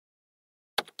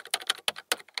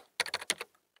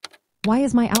Why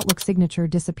is my Outlook signature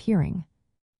disappearing?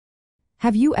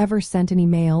 Have you ever sent an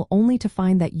email only to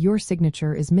find that your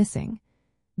signature is missing?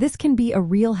 This can be a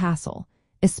real hassle,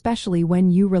 especially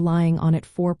when you're relying on it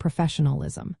for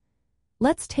professionalism.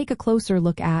 Let's take a closer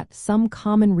look at some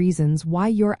common reasons why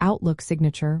your Outlook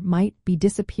signature might be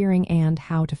disappearing and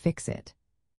how to fix it.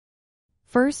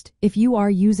 First, if you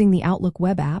are using the Outlook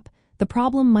web app, the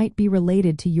problem might be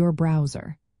related to your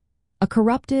browser. A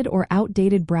corrupted or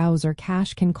outdated browser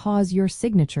cache can cause your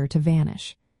signature to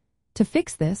vanish. To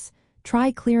fix this,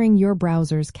 try clearing your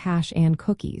browser's cache and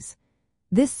cookies.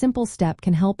 This simple step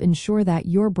can help ensure that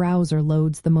your browser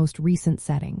loads the most recent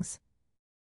settings.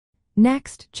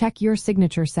 Next, check your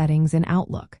signature settings in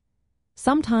Outlook.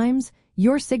 Sometimes,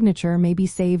 your signature may be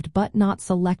saved but not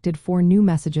selected for new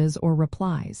messages or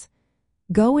replies.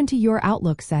 Go into your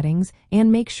Outlook settings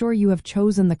and make sure you have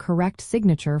chosen the correct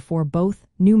signature for both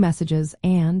new messages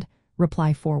and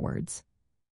reply forwards.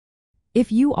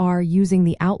 If you are using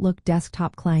the Outlook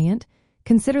desktop client,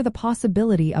 consider the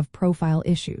possibility of profile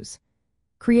issues.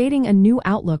 Creating a new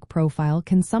Outlook profile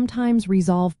can sometimes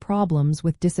resolve problems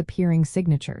with disappearing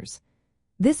signatures.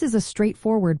 This is a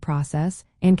straightforward process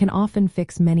and can often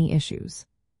fix many issues.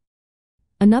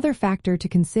 Another factor to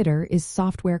consider is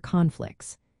software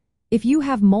conflicts. If you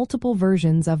have multiple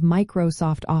versions of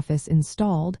Microsoft Office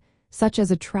installed, such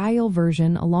as a trial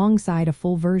version alongside a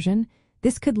full version,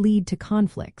 this could lead to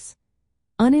conflicts.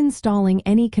 Uninstalling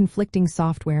any conflicting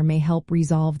software may help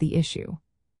resolve the issue.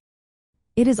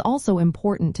 It is also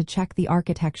important to check the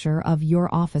architecture of your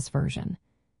Office version.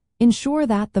 Ensure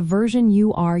that the version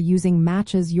you are using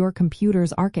matches your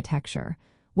computer's architecture,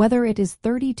 whether it is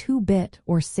 32-bit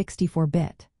or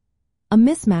 64-bit. A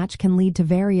mismatch can lead to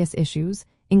various issues,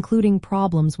 including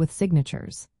problems with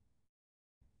signatures.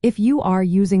 If you are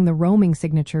using the roaming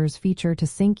signatures feature to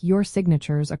sync your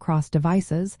signatures across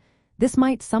devices, this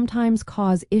might sometimes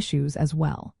cause issues as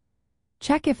well.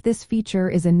 Check if this feature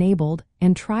is enabled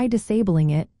and try disabling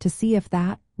it to see if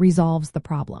that resolves the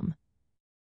problem.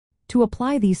 To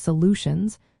apply these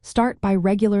solutions, start by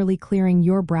regularly clearing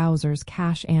your browser's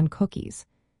cache and cookies.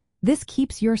 This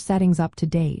keeps your settings up to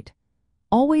date.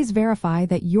 Always verify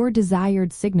that your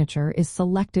desired signature is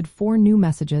selected for new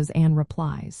messages and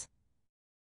replies.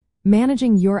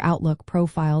 Managing your Outlook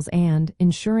profiles and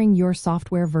ensuring your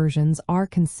software versions are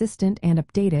consistent and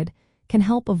updated can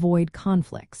help avoid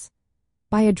conflicts.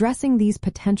 By addressing these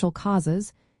potential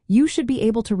causes, you should be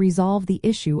able to resolve the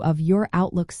issue of your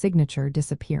Outlook signature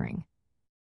disappearing.